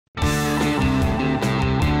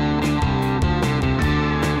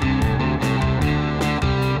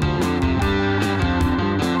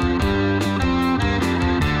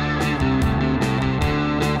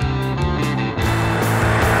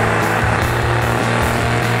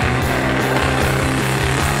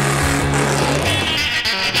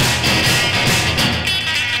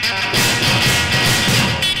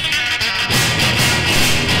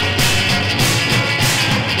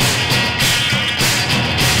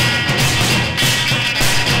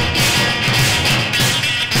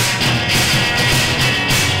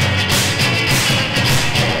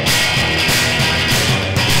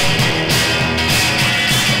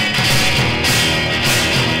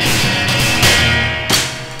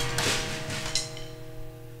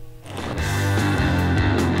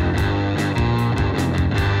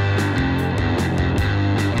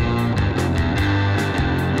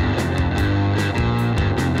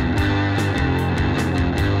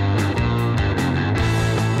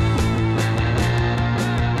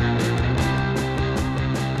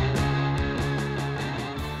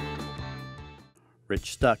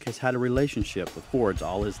Rich Stuck has had a relationship with Fords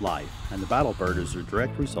all his life, and the Battlebird is a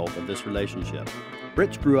direct result of this relationship.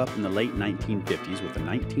 Rich grew up in the late 1950s with a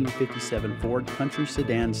 1957 Ford Country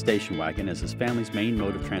sedan station wagon as his family's main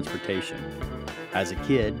mode of transportation. As a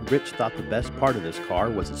kid, Rich thought the best part of this car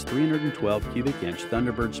was its 312 cubic inch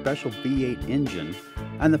Thunderbird special V8 engine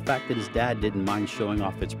and the fact that his dad didn't mind showing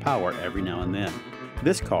off its power every now and then.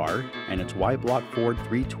 This car, and its Y-block Ford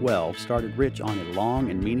 312, started Rich on a long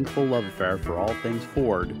and meaningful love affair for all things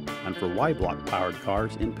Ford, and for Y-block powered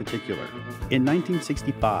cars in particular. In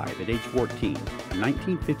 1965, at age 14, a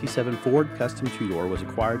 1957 Ford Custom two-door was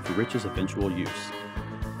acquired for Rich's eventual use.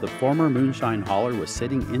 The former Moonshine hauler was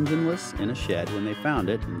sitting engineless in a shed when they found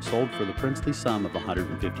it and sold for the princely sum of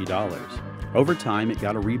 $150. Over time, it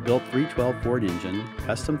got a rebuilt 312 Ford engine,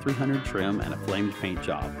 custom 300 trim, and a flamed paint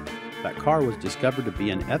job. That car was discovered to be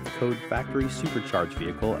an F-code factory supercharged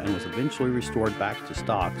vehicle and was eventually restored back to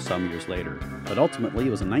stock some years later. But ultimately, it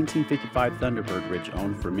was a 1955 Thunderbird Rich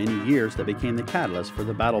owned for many years that became the catalyst for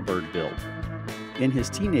the Battlebird build. In his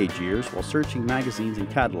teenage years, while searching magazines and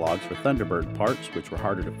catalogs for Thunderbird parts, which were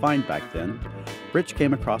harder to find back then, Rich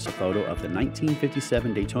came across a photo of the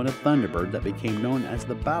 1957 Daytona Thunderbird that became known as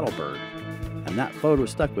the Battlebird, and that photo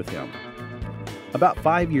stuck with him. About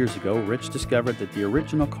 5 years ago, Rich discovered that the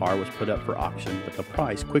original car was put up for auction, but the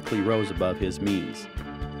price quickly rose above his means.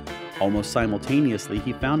 Almost simultaneously,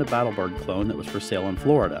 he found a Battlebird clone that was for sale in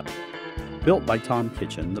Florida. Built by Tom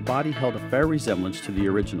Kitchen, the body held a fair resemblance to the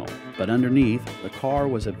original, but underneath, the car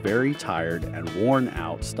was a very tired and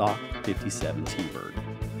worn-out stock 57 T-Bird.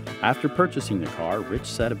 After purchasing the car, Rich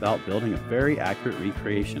set about building a very accurate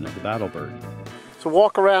recreation of the Battlebird. So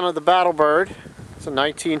walk around of the Battlebird. It's a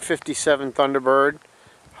 1957 Thunderbird,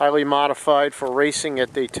 highly modified for racing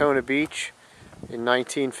at Daytona Beach in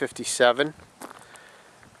 1957.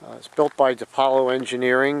 It's built by DePaulo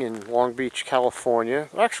Engineering in Long Beach, California.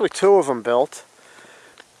 There are actually two of them built.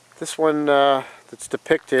 This one that's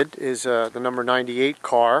depicted is the number 98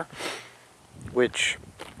 car, which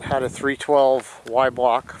had a 312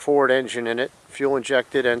 Y-block Ford engine in it, fuel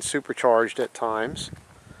injected and supercharged at times.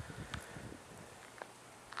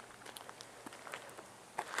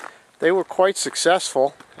 They were quite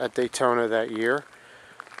successful at Daytona that year.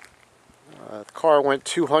 The car went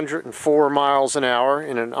 204 miles an hour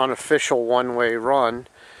in an unofficial one-way run,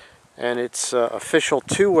 and its official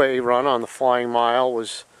two-way run on the Flying Mile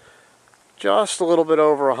was just a little bit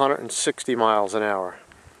over 160 miles an hour.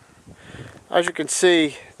 As you can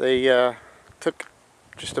see, they took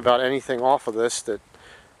just about anything off of this that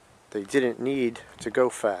they didn't need to go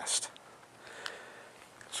fast.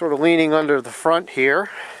 Sort of leaning under the front here.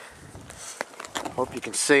 Hope you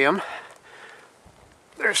can see them.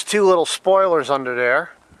 There's two little spoilers under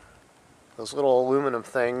there. Those little aluminum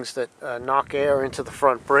things that knock air into the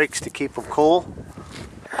front brakes to keep them cool.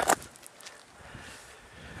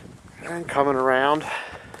 And coming around,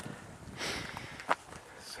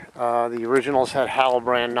 the originals had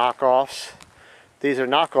Hallobrand knockoffs. These are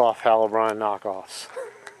knockoff Hallobrand knockoffs.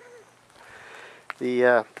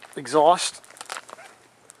 The exhaust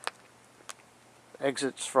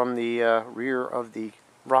exits from the rear of the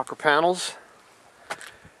rocker panels.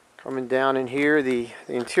 Coming down in here, the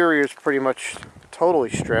interior is pretty much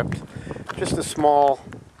totally stripped. Just a small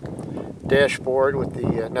dashboard with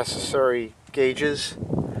the necessary gauges.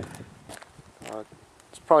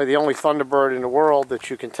 It's probably the only Thunderbird in the world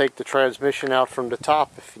that you can take the transmission out from the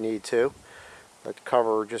top if you need to. That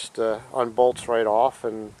cover just unbolts right off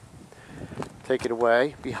and take it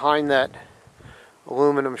away. Behind that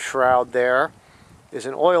aluminum shroud there is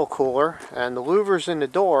an oil cooler, and the louvers in the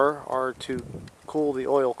door are to cool the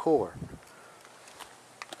oil cooler.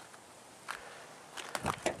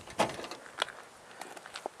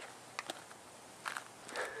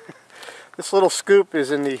 This little scoop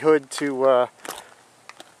is in the hood to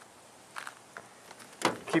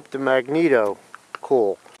keep the magneto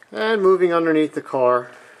cool. And moving underneath the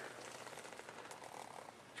car,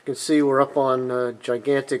 you can see we're up on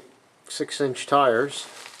gigantic 6-inch tires.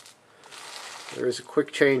 There is a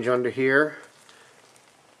quick change under here.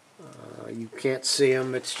 You can't see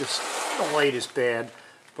them, it's just the light is bad,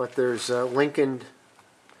 but there's Lincoln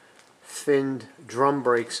finned drum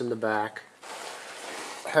brakes in the back,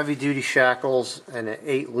 heavy duty shackles, and an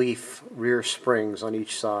 8-leaf rear springs on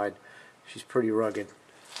each side. She's pretty rugged,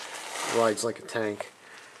 rides like a tank.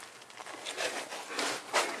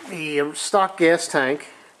 The stock gas tank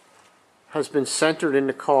has been centered in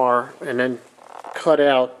the car and then cut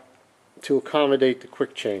out to accommodate the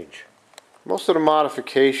quick change. Most of the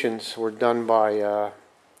modifications were done by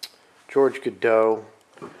George Godot,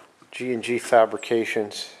 G&G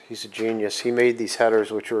Fabrications. He's a genius. He made these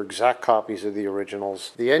headers, which are exact copies of the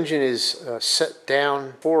originals. The engine is set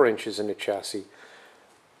down 4 inches in the chassis,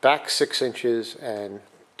 back 6 inches, and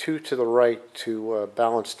 2 to the right to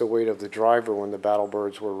balance the weight of the driver when the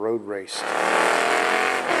Battlebirds were road raced.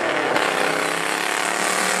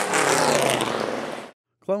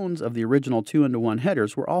 Clones of the original 2-into-1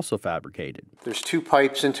 headers were also fabricated. There's 2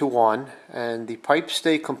 pipes into one, and the pipes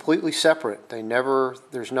stay completely separate.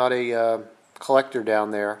 There's not a collector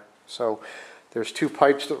down there. So there's 2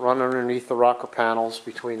 pipes that run underneath the rocker panels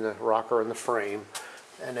between the rocker and the frame,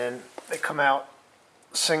 and then they come out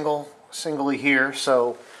singly here.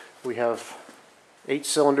 So we have 8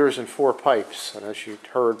 cylinders and 4 pipes, and as you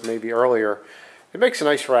heard maybe earlier, it makes a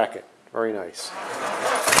nice racket. Very nice.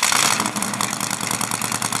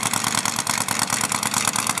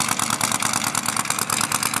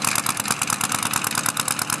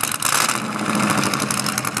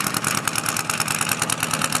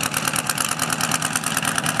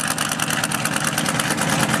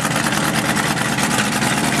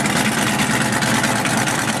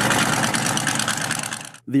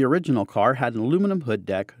 The original car had an aluminum hood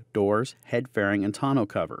deck, doors, head fairing, and tonneau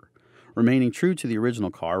cover. Remaining true to the original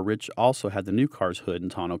car, Rich also had the new car's hood and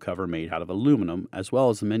tonneau cover made out of aluminum, as well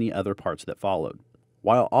as the many other parts that followed.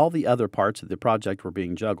 While all the other parts of the project were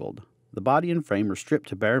being juggled, the body and frame were stripped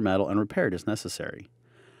to bare metal and repaired as necessary.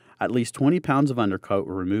 At least 20 pounds of undercoat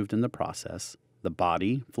were removed in the process. The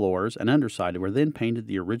body, floors, and underside were then painted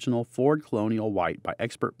the original Ford Colonial White by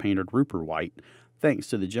expert painter Rupert White, thanks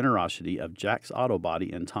to the generosity of Jack's Auto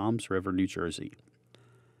Body in Toms River, New Jersey.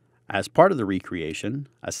 As part of the recreation,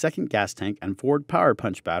 a second gas tank and Ford Power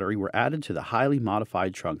Punch battery were added to the highly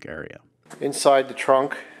modified trunk area. Inside the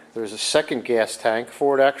trunk, there's a second gas tank.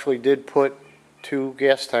 Ford actually did put 2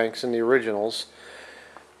 gas tanks in the originals.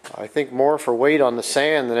 I think more for weight on the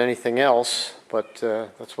sand than anything else, but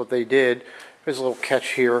that's what they did. There's a little catch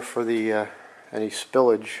here for the any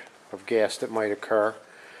spillage of gas that might occur.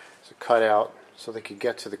 There's a cutout so they could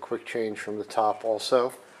get to the quick change from the top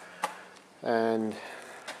also. And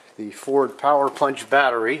the Ford Power Punch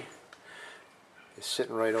battery is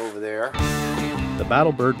sitting right over there. The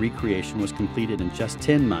Battlebird recreation was completed in just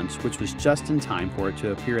 10 months, which was just in time for it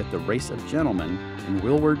to appear at the Race of Gentlemen in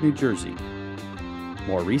Willward, New Jersey.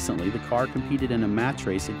 More recently, the car competed in a match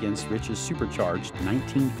race against Rich's supercharged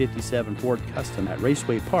 1957 Ford Custom at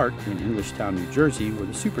Raceway Park in Englishtown, New Jersey, where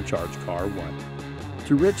the supercharged car won.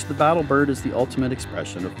 To Rich, the Battlebird is the ultimate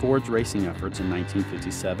expression of Ford's racing efforts in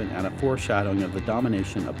 1957 and a foreshadowing of the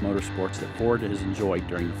domination of motorsports that Ford has enjoyed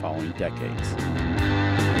during the following decades.